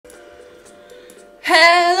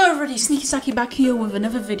Hello everybody, sneakyzakki back here with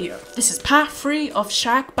another video. This is part 3 of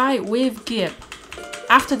Sharkbite with Gib.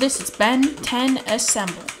 After this it's Ben 10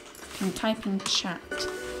 Assemble. Can type in chat.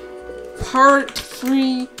 Part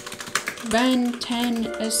 3 Ben 10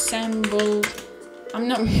 Assembled. I'm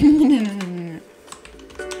not no.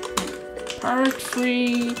 Part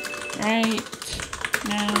 3 right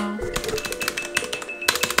now.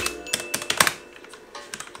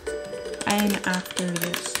 And after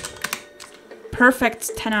this.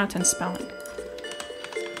 Perfect 10 out of 10 spelling.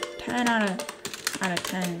 10 out of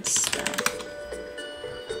 10 spelling.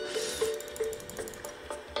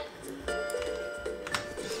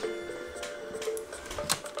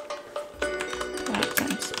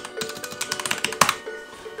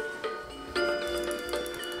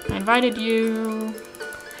 I invited you.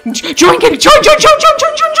 Join, Gibby! Join! You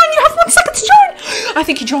have 1 second to join! I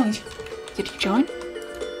think he joined. Did he join?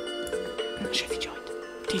 I'm not sure if he joined.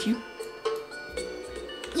 Did you?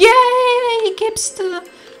 Yay! Gib's the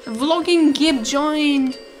vlogging Gib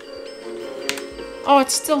joined. Oh,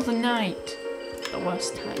 it's still the night. The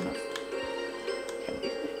worst time of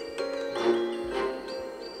everything.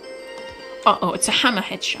 Uh-oh, it's a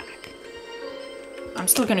hammerhead shack. I'm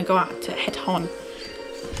still gonna go out to head on.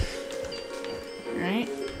 Alright.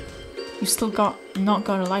 You still not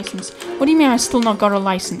got a license. What do you mean I still not got a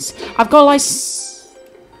license? I've got a license.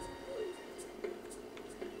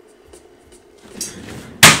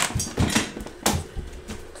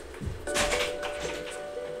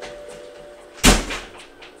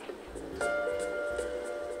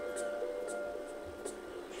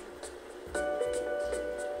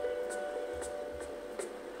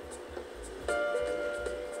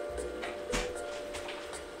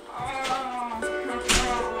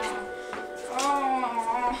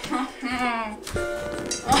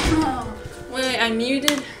 Wait, I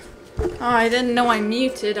muted? Oh, I didn't know I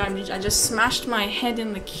muted. I just smashed my head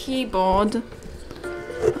in the keyboard.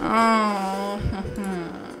 Oh.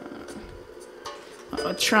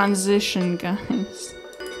 Oh, transition, guys.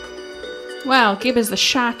 Well, Gib is the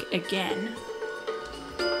shack again.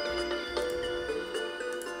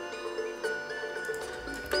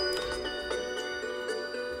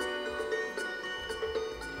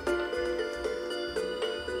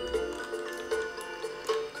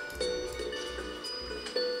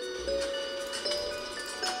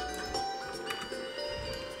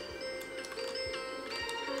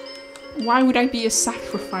 Why would I be a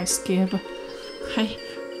sacrifice, Gib?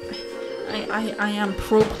 I am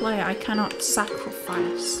pro player. I cannot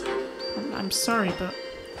sacrifice. I'm sorry, but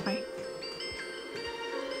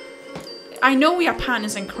I know we are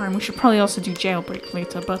partners in crime. We should probably also do jailbreak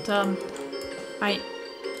later, but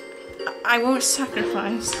I won't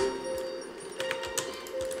sacrifice.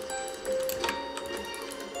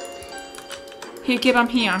 Here, Gib, I'm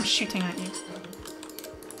here. I'm shooting at you.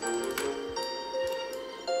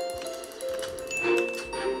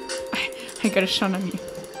 I got a shot on you.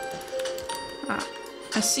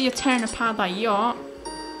 I see you tearing apart that yacht.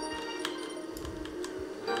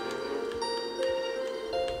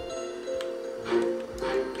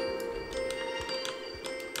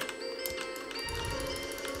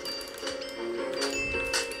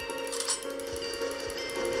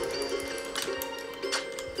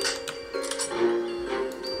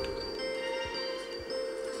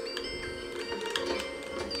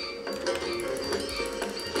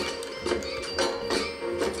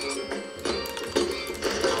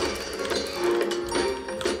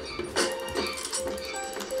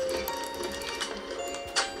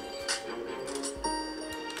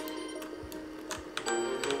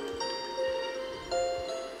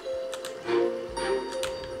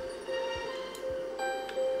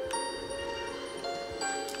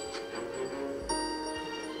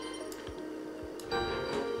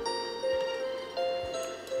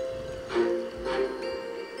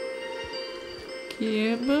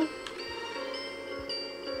 Gib.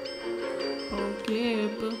 Oh,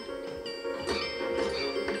 Gib.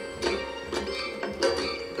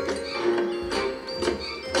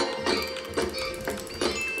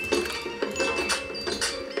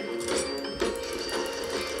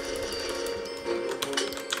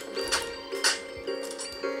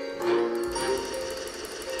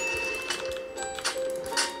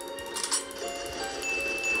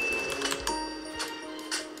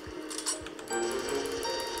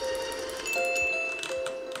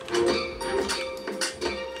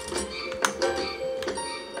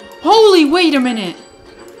 Holy, wait a minute!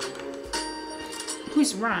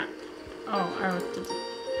 Who's Rat? Oh,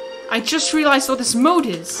 I just realized what this mode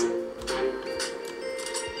is.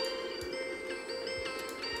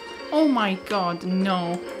 Oh my god,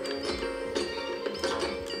 no.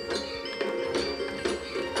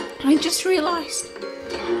 I just realised.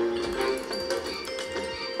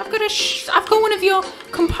 I've got one of your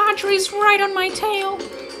compadres right on my tail.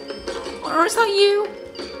 Or is that you?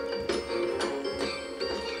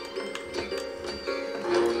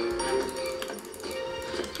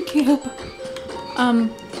 Gib.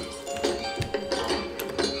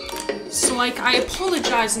 So like, I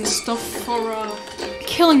apologize and stuff for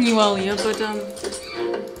killing you earlier, but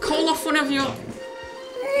call off one of your.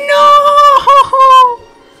 No!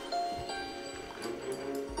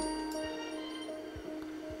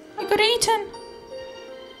 I got eaten.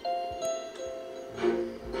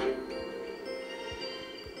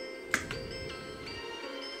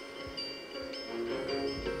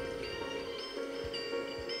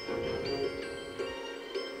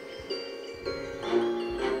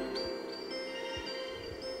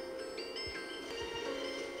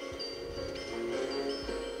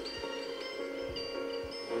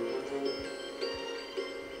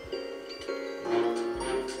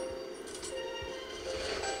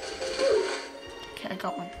 I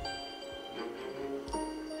got one.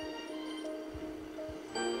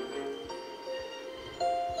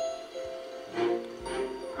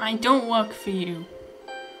 I don't work for you.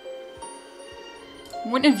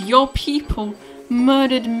 One of your people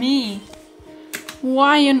murdered me.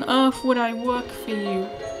 Why on earth would I work for you?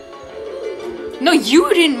 No,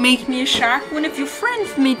 you didn't make me a shark. One of your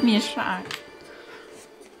friends made me a shark.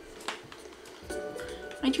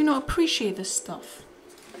 I do not appreciate this stuff.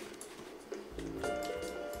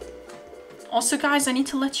 Also, guys, I need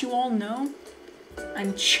to let you all know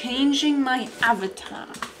I'm changing my avatar.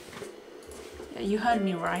 Yeah, you heard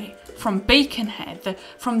me right. From Baconhead,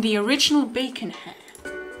 from the original Baconhead.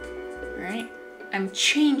 Right? I'm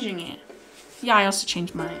changing it. Yeah, I also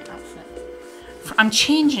changed my outfit. I'm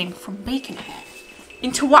changing from Baconhead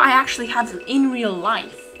into what I actually have in real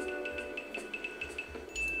life.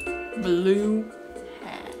 Blue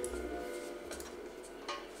hair.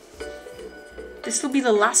 This will be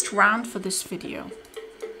the last round for this video.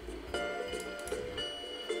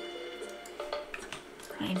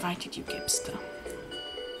 I invited you, Gibster.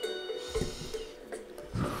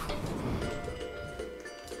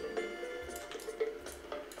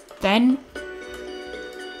 Then,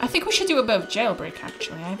 I think we should do a bit of jailbreak,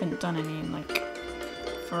 actually. I haven't done any in, like,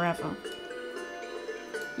 forever.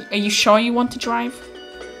 Are you sure you want to drive?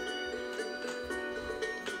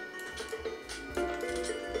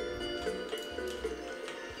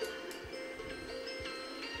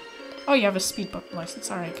 Oh, you have a speedboat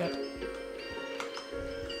license. Alright, good.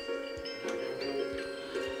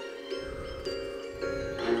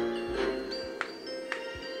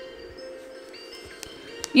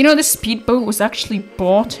 You know, the speedboat was actually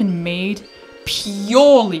bought and made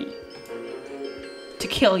purely to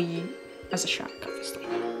kill you as a shark, obviously.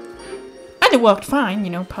 And it worked fine, you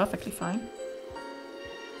know, perfectly fine.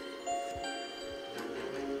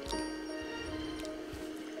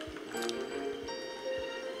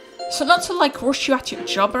 So not to like rush you at your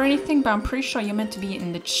job or anything, but I'm pretty sure you're meant to be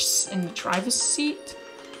in the driver's seat.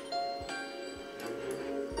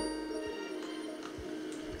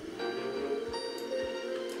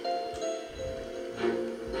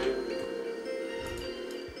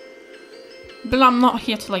 But I'm not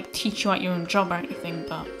here to like teach you at your own job or anything,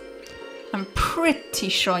 but I'm pretty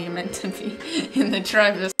sure you're meant to be in the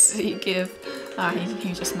driver's seat, Give.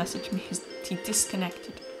 He just messaged me. He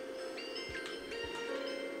disconnected.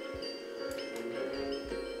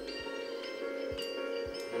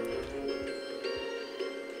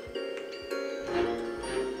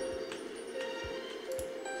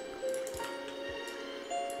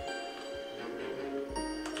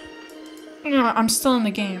 I'm still in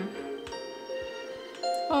the game.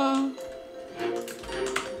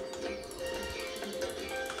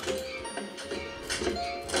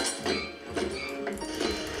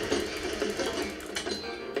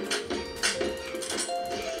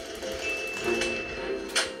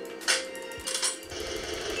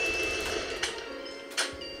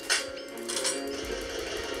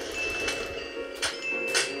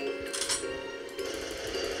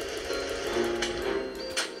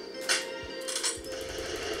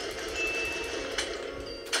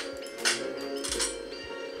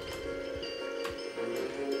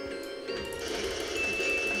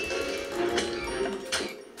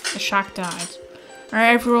 The shark died.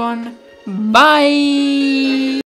 Alright, everyone. Bye!